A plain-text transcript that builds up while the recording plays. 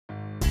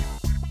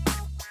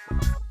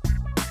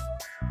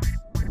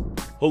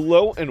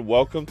Hello and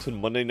welcome to the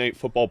Monday Night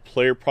Football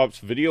Player Props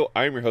video.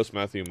 I am your host,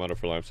 Matthew Amato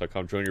for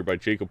Lions.com, joined here by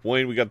Jacob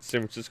Wayne. We got the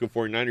San Francisco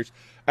 49ers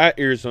at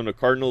Arizona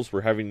Cardinals.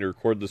 We're having to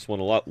record this one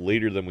a lot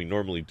later than we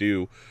normally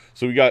do.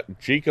 So we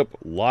got Jacob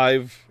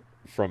live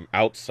from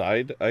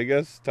outside, I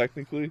guess,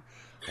 technically.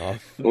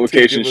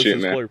 Location shoot,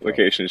 man.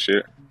 Location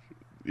shoot.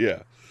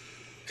 Yeah.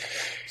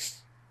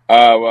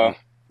 Well,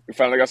 we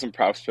finally got some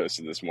props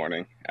posted this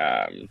morning.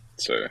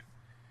 So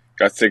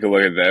got to take a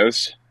look at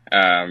those.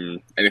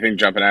 Anything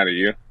jumping out at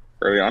you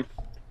early on?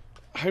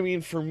 I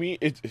mean, for me,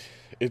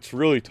 it's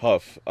really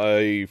tough.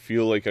 I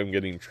feel like I'm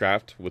getting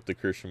trapped with the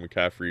Christian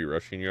McCaffrey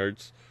rushing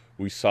yards.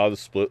 We saw the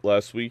split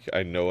last week.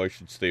 I know I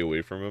should stay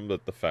away from him,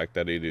 but the fact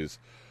that it is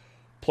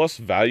plus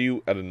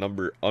value at a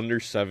number under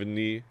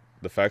 70,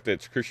 the fact that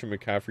it's Christian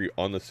McCaffrey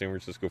on the San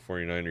Francisco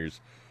 49ers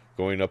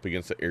going up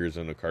against the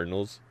Arizona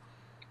Cardinals,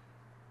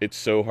 it's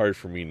so hard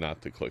for me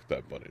not to click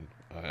that button.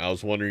 I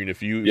was wondering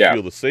if you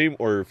feel the same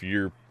or if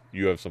you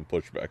have some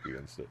pushback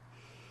against it.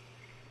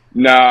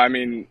 No, I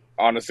mean,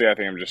 honestly, I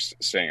think I'm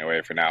just staying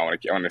away for now. I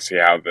want to see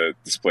how the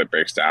split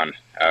breaks down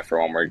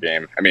for one more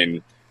game. I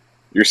mean,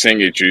 you're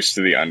seeing a juice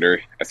to the under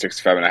at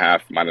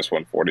 65.5 minus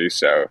 140.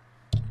 So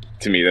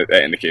to me,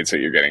 that indicates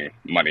that you're getting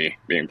money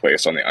being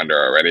placed on the under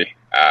already.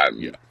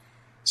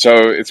 So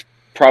it's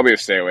probably a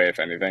stay away, if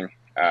anything.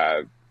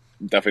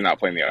 Definitely not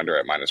playing the under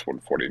at minus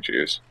 140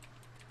 juice.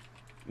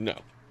 No.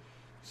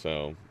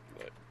 So,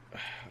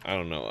 I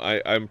don't know.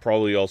 I'm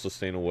probably also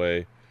staying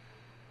away.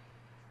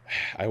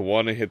 I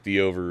want to hit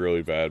the over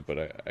really bad,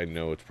 but I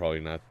know it's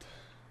probably not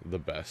the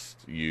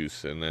best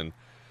use. And then,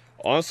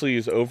 honestly,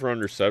 his over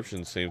on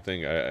receptions, same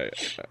thing. I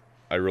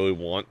really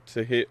want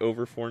to hit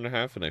over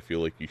 4.5, and I feel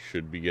like he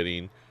should be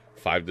getting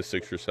 5 to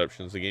 6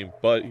 receptions a game.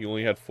 But he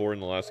only had 4 in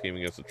the last game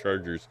against the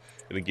Chargers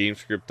in a game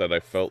script that I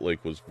felt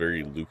like was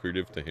very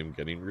lucrative to him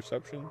getting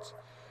receptions.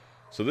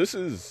 So this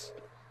is,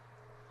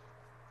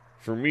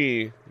 for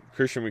me,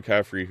 Christian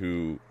McCaffrey,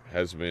 who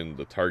has been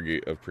the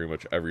target of pretty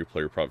much every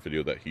player prop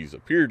video that he's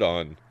appeared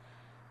on,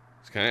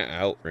 is kind of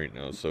out right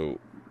now. So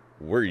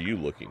where are you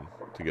looking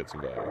to get some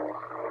value?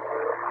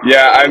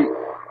 Yeah,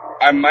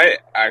 I might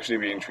actually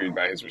be intrigued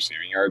by his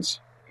receiving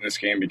yards in this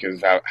game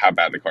because of how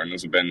bad the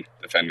Cardinals have been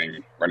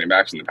defending running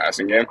backs in the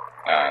passing game.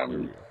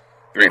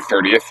 They're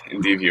 30th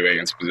in DVOA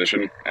against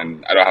position,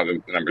 and I don't have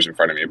the numbers in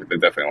front of me, but they've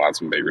definitely allowed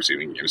some big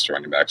receiving games to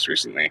running backs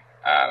recently.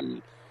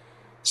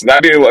 So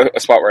that'd be a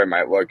spot where I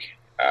might look,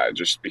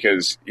 just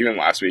because even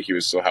last week he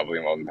was still heavily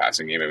involved in the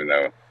passing game, even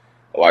though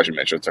Elijah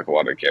Mitchell took a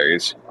lot of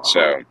carries.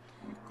 So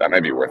that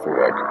might be worth a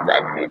look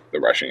rather than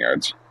the rushing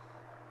yards.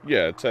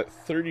 Yeah, it's at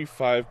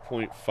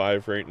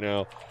 35.5 right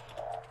now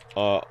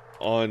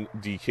on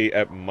DK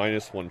at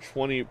minus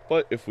 120.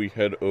 But if we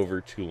head over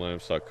to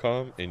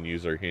Lambs.com and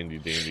use our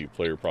handy-dandy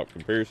player prop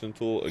comparison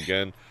tool,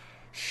 again,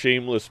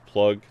 shameless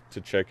plug to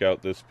check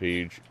out this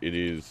page. It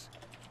is,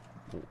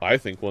 I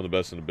think, one of the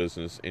best in the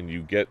business, and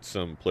you get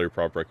some player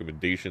prop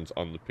recommendations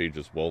on the page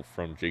as well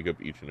from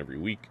Jacob each and every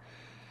week.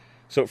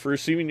 So for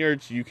receiving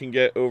yards, you can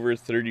get over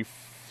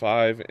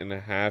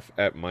 35.5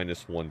 at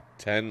minus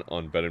 110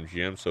 on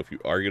BetMGM. So if you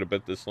are going to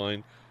bet this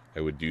line,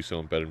 I would do so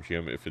on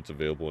BetMGM if it's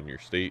available in your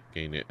state.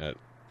 Gain it at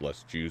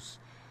less juice.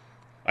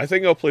 I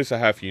think I'll place a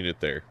half unit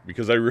there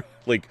because I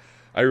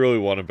really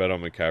want to bet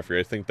on McCaffrey.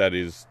 I think that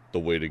is the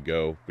way to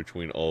go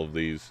between all of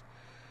these.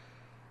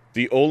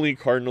 The only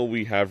Cardinal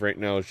we have right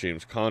now is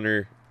James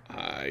Conner.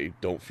 I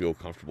don't feel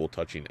comfortable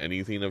touching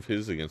anything of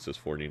his against this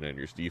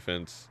 49ers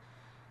defense.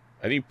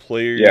 Any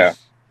players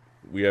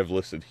we have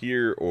listed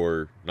here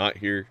or not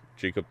here,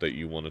 Jacob, that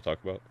you want to talk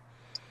about?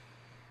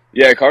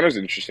 Yeah, Conner's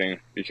interesting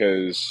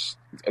because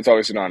it's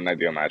obviously not an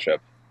ideal matchup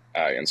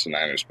against the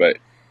Niners, but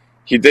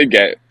he did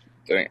get,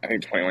 I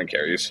think 21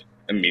 carries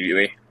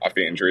immediately off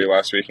the injury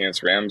last week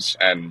against Rams,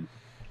 and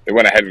they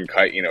went ahead and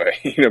cut,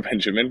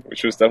 Benjamin,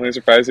 which was definitely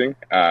surprising.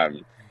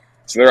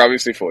 So they're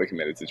obviously fully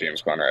committed to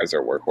James Conner as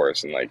their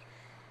workhorse, and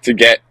to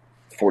get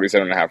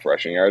 47.5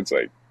 rushing yards,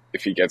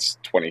 if he gets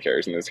 20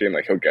 carries in this game,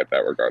 he'll get that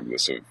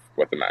regardless of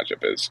what the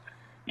matchup is.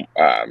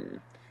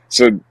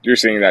 So you're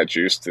seeing that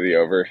juice to the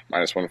over,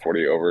 minus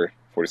 140 over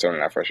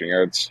 47.5 rushing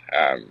yards.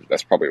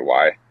 That's probably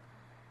why.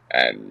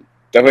 And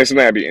definitely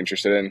something I'd be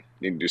interested in.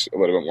 Need to do a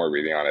little bit more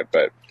reading on it,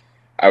 but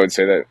I would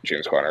say that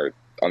James Conner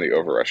on the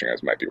over rushing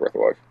yards might be worth a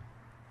look.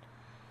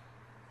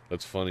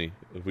 That's funny.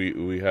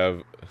 We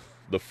have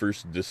the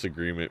first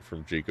disagreement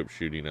from Jacob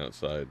shooting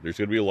outside. There's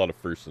going to be a lot of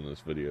firsts in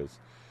this videos.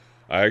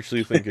 I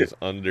actually think it's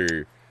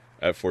under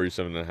at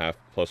 47.5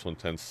 plus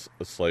 110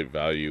 a slight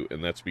value,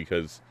 and that's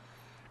because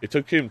it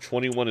took him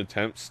 21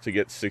 attempts to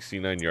get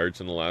 69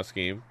 yards in the last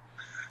game.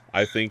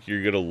 I think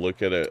you're going to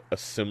look at a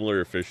similar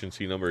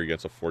efficiency number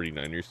against a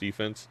 49ers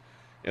defense,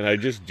 and I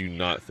just do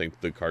not think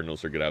the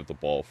Cardinals are going to have the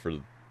ball for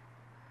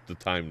the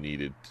time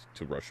needed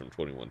to rush him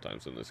 21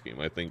 times in this game.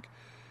 I think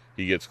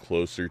he gets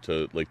closer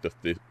to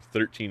the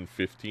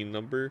 13-15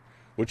 number,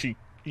 which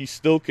he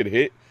still could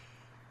hit.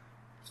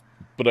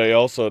 But I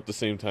also, at the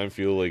same time,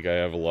 feel like I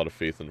have a lot of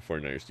faith in the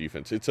 49ers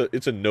defense.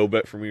 It's a no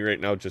bet for me right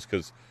now just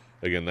because,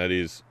 again, that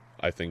is,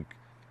 I think,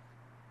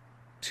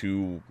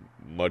 too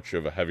much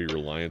of a heavy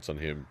reliance on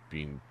him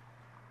being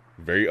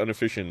very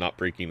inefficient, not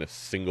breaking a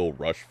single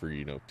rush for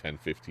 10,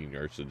 15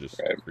 yards to just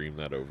Right. cream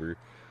that over.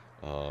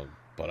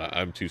 But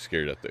I'm too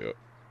scared at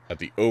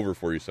the over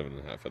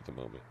 47.5 at the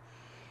moment.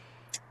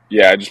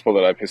 Yeah, I just pulled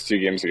it up. His 2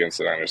 games against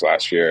the Niners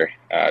last year,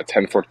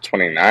 10 for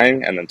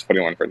 29 and then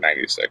 21 for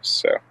 96.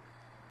 So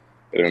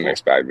bit of a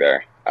mixed bag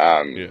there.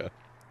 Yeah.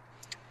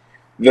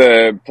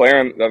 The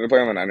other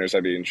player on the Niners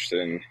I'd be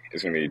interested in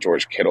is going to be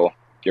George Kittle,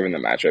 given the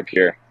matchup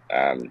here.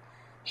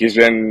 He's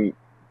been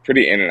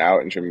pretty in and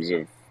out in terms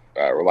of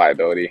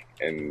reliability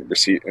in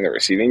the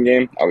receiving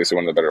game. Obviously,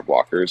 one of the better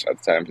blockers at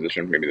the tight end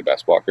position, maybe the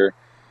best blocker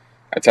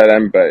at tight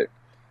end. But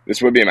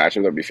this would be a matchup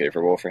that would be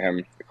favorable for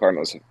him. The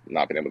Cardinals have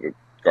not been able to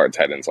guard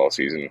tight ends all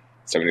season.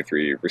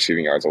 73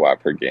 receiving yards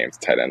allowed per game to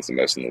tight ends, the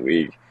most in the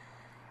league.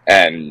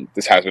 And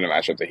this has been a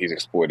matchup that he's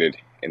exploited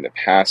in the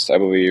past, I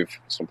believe.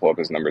 So I'll pull up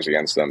his numbers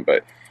against them.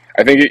 But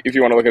I think if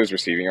you want to look at his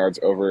receiving yards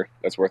over,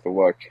 that's worth a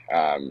look.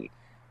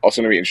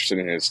 Also going to be interested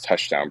in his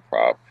touchdown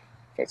prop.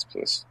 That's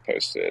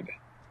posted.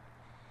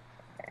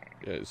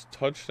 Yeah, his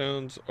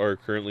touchdowns are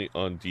currently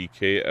on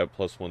DK at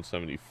plus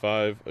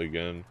 175.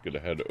 Again, going to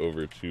head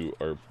over to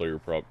our player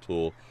prop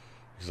tool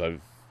because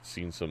I've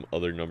seen some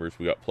other numbers.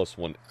 We got plus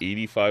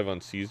 185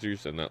 on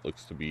Caesars, and that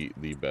looks to be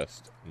the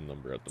best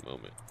number at the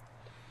moment.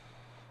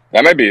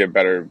 That might be a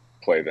better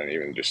play than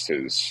even just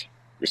his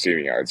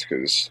receiving yards,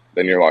 because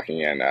then you're locking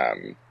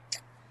in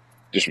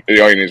just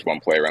all you need is one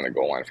play around the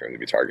goal line for him to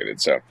be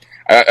targeted. So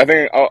I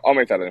think I'll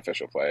make that an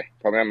official play.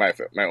 Probably not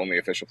my only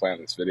official play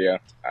on this video.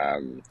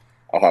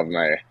 I'll have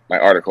my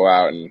article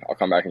out and I'll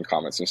come back and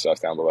comment some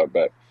stuff down below.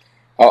 But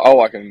I'll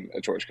lock in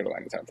a George Kittle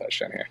anytime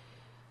touchdown here.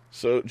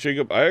 So,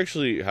 Jacob, I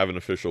actually have an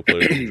official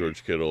play from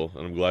George Kittle,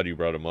 and I'm glad you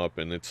brought him up.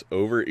 And it's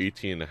over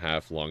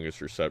 18.5 longest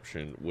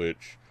reception,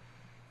 which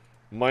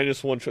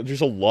minus one.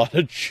 There's a lot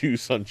of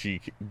juice on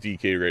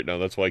DK right now.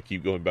 That's why I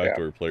keep going back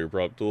to our player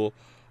prop tool.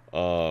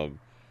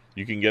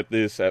 You can get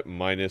this at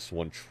minus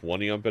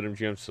 120 on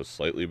BetMGM, so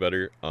slightly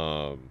better.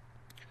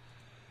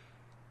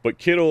 But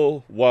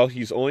Kittle, while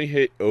he's only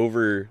hit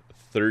over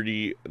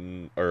 30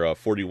 or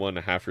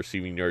 41.5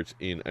 receiving yards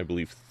in, I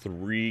believe,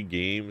 3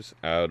 games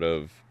out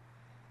of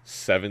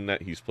 7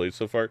 that he's played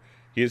so far,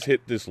 he has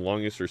hit this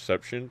longest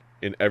reception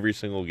in every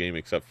single game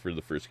except for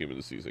the first game of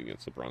the season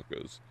against the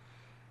Broncos.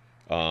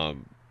 The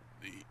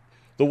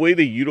way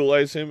they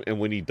utilize him, and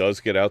when he does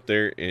get out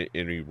there and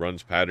he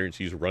runs patterns,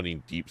 he's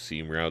running deep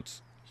seam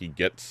routes. He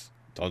gets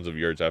tons of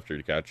yards after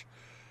the catch.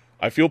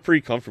 I feel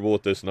pretty comfortable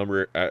with this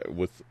number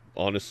with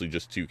honestly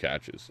just 2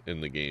 catches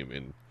in the game,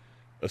 and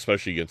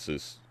especially against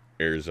this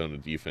Arizona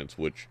defense,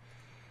 which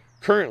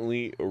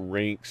currently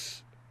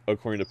ranks,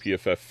 according to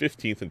PFF,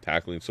 15th in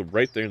tackling, so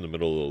right there in the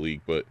middle of the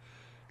league. But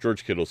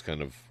George Kittle's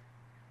kind of,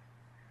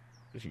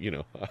 he's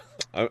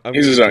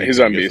his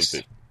own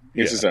beast.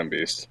 He's his own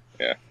beast.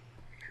 Yeah.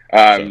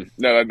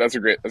 No, that's a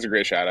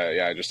great shout out.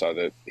 Yeah, I just saw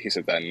that he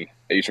said that in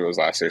each of those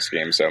last 6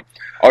 games. So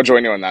I'll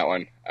join you on that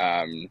one.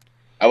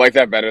 I like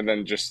that better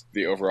than just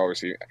the overall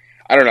receiving.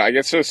 I don't know. I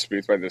get so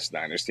spooked by this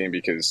Niners team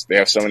because they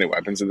have so many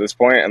weapons at this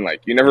point, and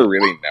you never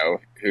really know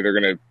who they're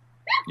going to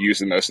use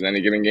the most in any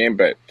given game.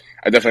 But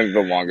I definitely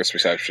think the longest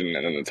reception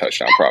and then the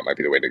touchdown prop might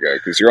be the way to go,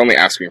 because you're only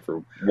asking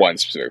for one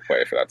specific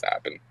play for that to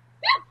happen.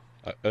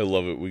 I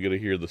love it. We get to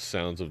hear the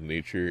sounds of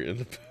nature in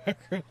the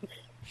background.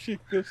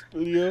 Jacob's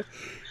video.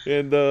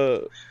 And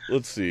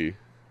let's see.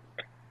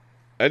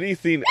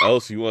 Anything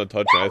else you want to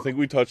touch on? I think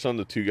we touched on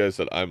the 2 guys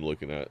that I'm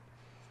looking at.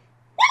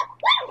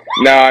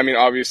 No, I mean,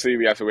 obviously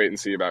we have to wait and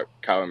see about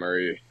Kyler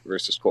Murray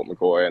versus Colt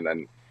McCoy, and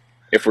then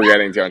if we're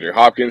getting DeAndre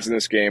Hopkins in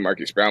this game,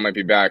 Marquise Brown might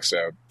be back,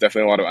 so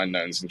definitely a lot of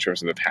unknowns in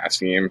terms of the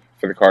passing game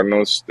for the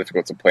Cardinals.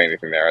 Difficult to play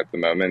anything there at the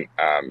moment.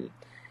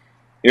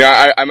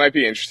 I might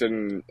be interested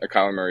in a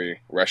Kyler Murray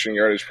rushing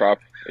yardage prop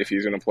if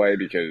he's going to play,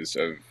 because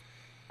of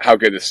how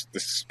good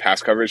this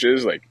pass coverage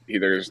is.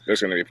 There's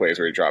going to be plays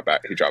where he drops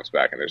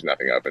back and there's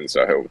nothing open,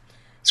 so he'll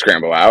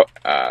scramble out.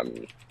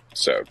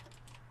 So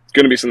it's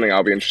going to be something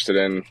I'll be interested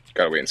in.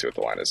 Got to wait and see what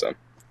the line is, though.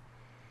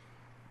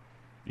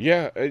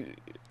 Yeah,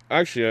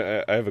 I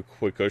have a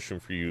quick question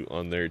for you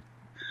on there.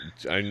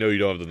 I know you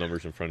don't have the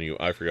numbers in front of you.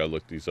 I forgot to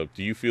look these up.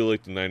 Do you feel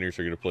like the Niners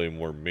are going to play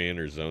more man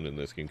or zone in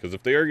this game? Because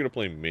if they are going to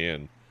play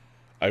man,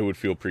 I would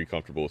feel pretty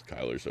comfortable with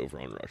Kyler's over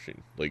on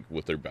rushing.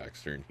 With their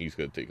backs turned, he's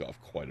going to take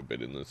off quite a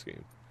bit in this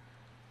game.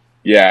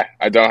 Yeah,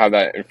 I don't have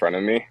that in front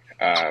of me.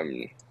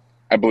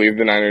 I believe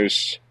the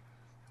Niners.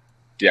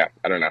 Yeah,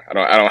 I don't know.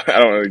 I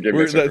don't really give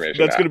this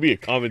information. That's going to be a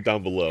comment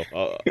down below.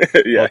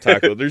 Yeah. I'll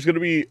tackle it. There's going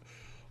to be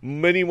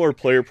many more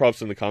player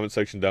props in the comment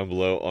section down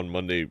below on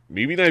Monday.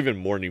 Maybe not even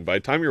morning. By the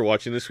time you're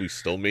watching this, we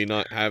still may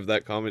not have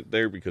that comment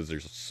there because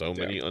there's so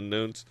many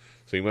unknowns.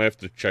 So you might have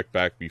to check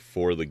back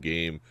before the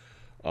game.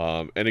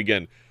 And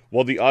again,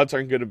 while the odds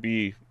aren't going to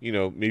be,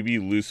 maybe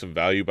you lose some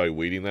value by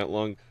waiting that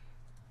long,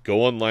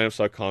 go on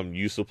lineups.com,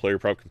 use the player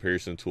prop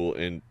comparison tool,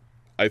 and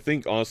I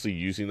think honestly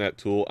using that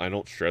tool, I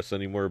don't stress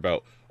anymore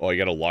about, I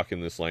got to lock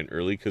in this line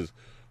early, because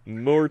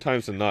more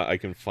times than not, I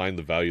can find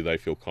the value that I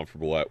feel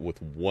comfortable at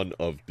with one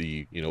of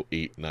the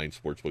 8, 9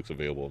 sports books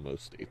available in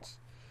most states.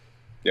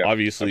 Yeah,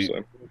 Obviously,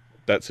 absolutely.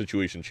 that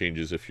situation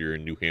changes if you're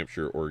in New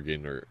Hampshire,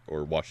 Oregon,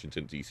 or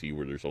Washington D.C.,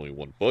 where there's only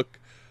one book.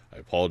 I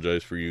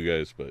apologize for you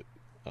guys, but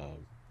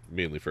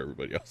mainly for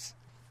everybody else.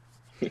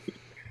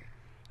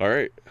 All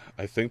right,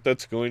 I think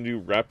that's going to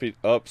wrap it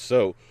up.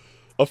 So,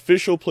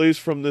 official plays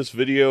from this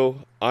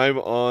video. I'm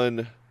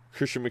on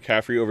Christian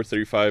McCaffrey over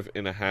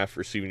 35.5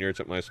 receiving yards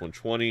at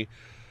 -120.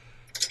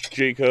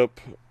 Jacob,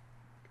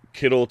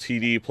 Kittle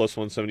TD plus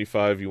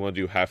 175. You want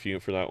to do half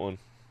unit for that one?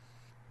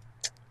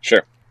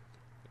 Sure.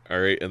 All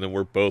right, and then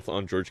we're both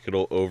on George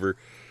Kittle over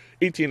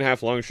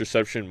 18.5 longest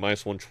reception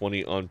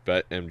 -120 on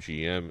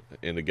BetMGM.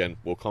 And again,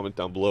 we'll comment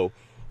down below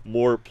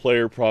more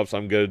player props.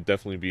 I'm gonna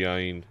definitely be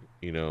eyeing,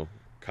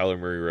 Kyler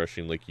Murray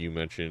rushing, like you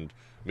mentioned.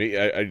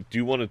 I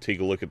do want to take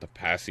a look at the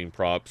passing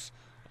props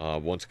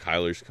once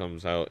Kyler's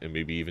comes out, and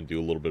maybe even do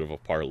a little bit of a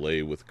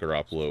parlay with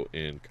Garoppolo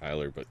and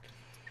Kyler. But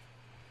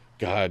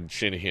God,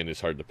 Shanahan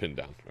is hard to pin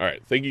down. All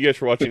right, thank you guys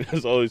for watching.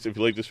 As always, if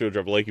you like this video,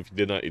 drop a like. If you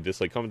did not, a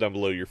dislike. Comment down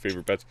below your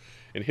favorite bets,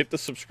 and hit the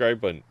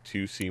subscribe button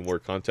to see more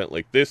content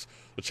like this.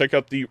 Let's check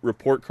out the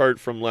report card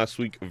from last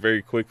week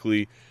very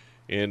quickly.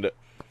 And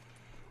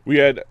we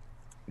had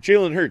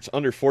Jalen Hurts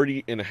under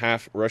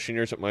 40.5 rushing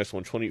yards at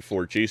 -120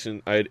 for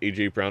Jason. I had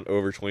A.J. Brown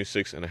over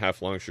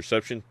 26.5 longest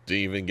reception.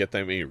 Didn't even get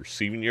that many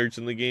receiving yards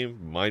in the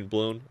game. Mind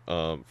blown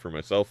for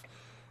myself.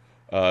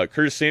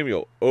 Curtis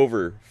Samuel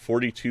over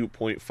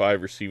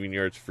 42.5 receiving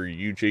yards for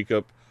you,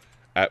 Jacob,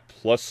 at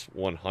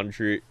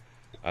 +100.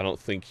 I don't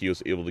think he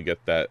was able to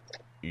get that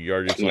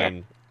yardage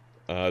line.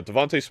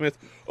 Devontae Smith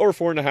over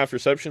 4.5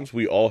 receptions.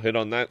 We all hit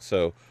on that,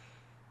 so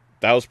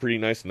that was pretty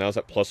nice. And that was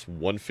at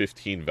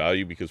 +115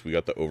 value because we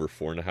got the over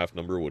 4.5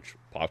 number, which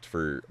popped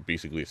for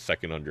basically a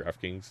second on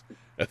DraftKings.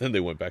 And then they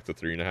went back to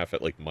 3.5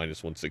 at like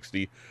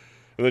 -160.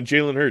 And then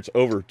Jalen Hurts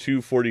over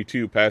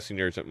 242 passing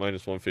yards at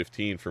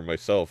 -115 for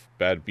myself.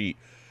 Bad beat.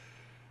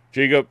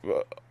 Jacob,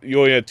 you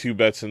only had 2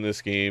 bets in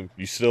this game.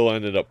 You still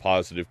ended up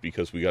positive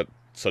because we got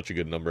such a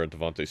good number on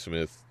Devontae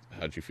Smith.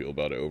 How'd you feel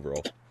about it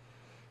overall?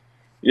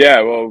 Yeah,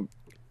 well,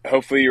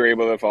 hopefully you were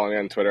able to follow me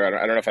on Twitter. I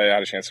don't know if I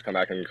had a chance to come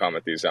back and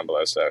comment these down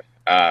below. So,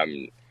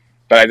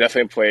 but I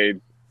definitely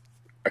played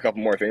a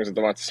couple more things with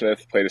Devontae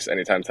Smith. Played his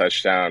anytime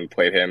touchdown.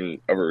 Played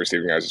him over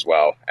receiving yards as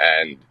well,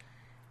 and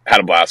had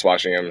a blast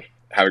watching him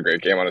have a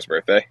great game on his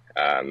birthday.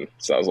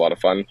 So that was a lot of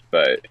fun.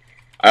 But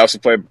I also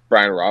played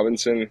Brian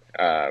Robinson.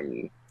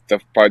 Probably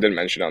didn't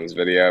mention on this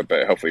video,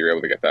 but hopefully you're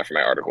able to get that from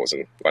my articles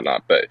and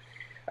whatnot. But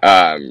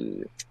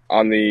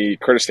on the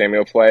Curtis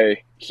Samuel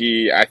play,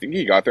 I think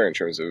he got there in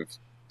terms of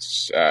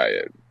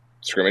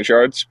scrimmage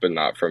yards, but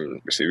not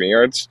from receiving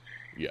yards.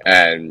 Yeah.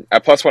 And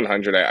at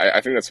 +100, I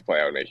think that's a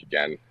play I would make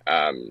again.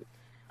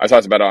 I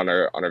talked about on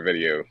our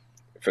video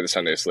for the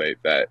Sunday slate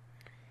that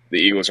the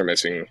Eagles are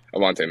missing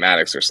Avonte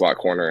Maddox, their slot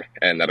corner,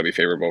 and that'll be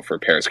favorable for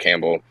Paris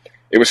Campbell.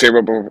 It was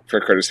favorable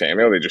for Curtis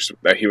Samuel.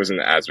 That he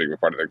wasn't as big of a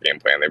part of their game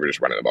plan. They were just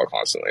running the ball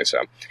constantly.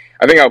 So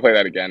I think I'll play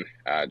that again.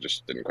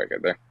 Just didn't quite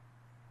get there.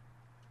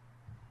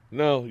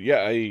 No,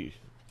 yeah,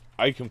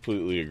 I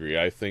completely agree.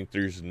 I think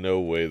there's no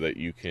way that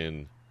you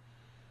can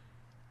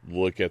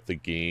look at the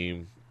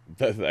game.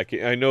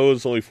 I know it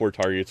was only 4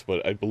 targets,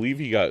 but I believe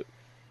he got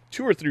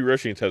 2 or 3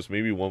 rushing attempts.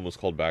 Maybe one was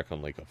called back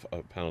on like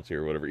a penalty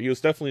or whatever. He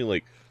was definitely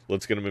like,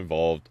 let's get him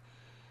involved.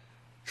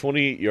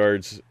 28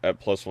 yards at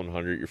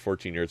 +100. You're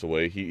 14 yards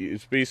away.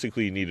 It's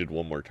basically needed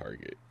one more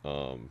target.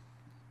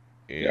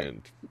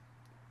 And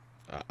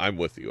I'm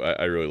with you.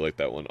 I really like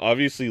that one.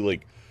 Obviously,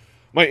 like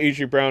my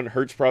A.J. Brown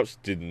Hurts props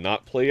did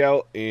not play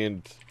out,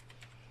 and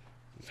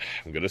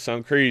I'm gonna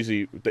sound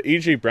crazy. The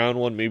A.J. Brown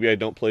one, maybe I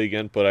don't play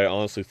again, but I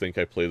honestly think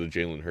I play the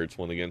Jalen Hurts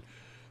one again.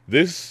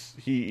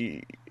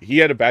 He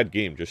had a bad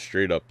game, just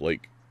straight up.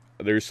 Like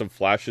there's some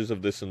flashes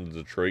of this in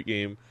the Detroit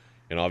game.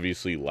 And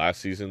obviously, last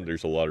season,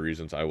 there's a lot of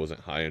reasons I wasn't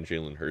high on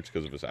Jalen Hurts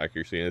because of his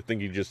accuracy. And I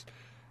think he just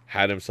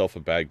had himself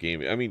a bad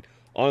game. I mean,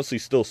 honestly,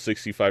 still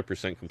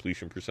 65%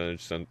 completion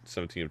percentage,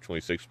 17 of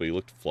 26, but he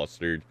looked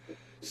flustered.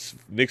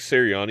 Nick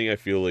Sirianni, I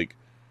feel like,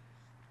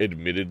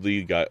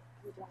 admittedly got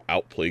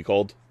out-play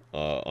called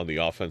on the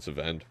offensive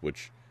end,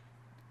 which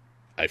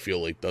I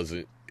feel like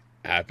doesn't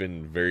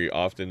happen very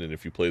often. And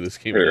if you play this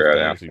game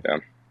enough times,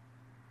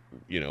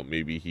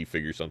 maybe he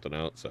figures something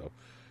out. So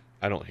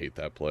I don't hate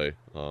that play.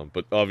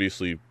 But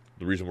obviously,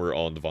 the reason we're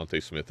all on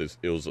Devontae Smith is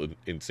it was an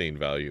insane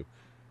value.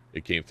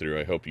 It came through.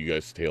 I hope you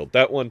guys tailed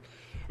that one.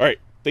 All right.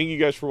 Thank you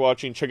guys for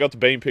watching. Check out the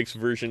Betting Picks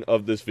version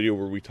of this video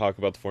where we talk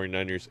about the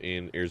 49ers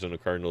and Arizona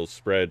Cardinals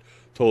spread,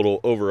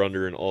 total, over,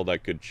 under, and all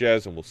that good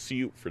jazz. And we'll see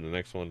you for the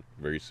next one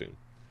very soon.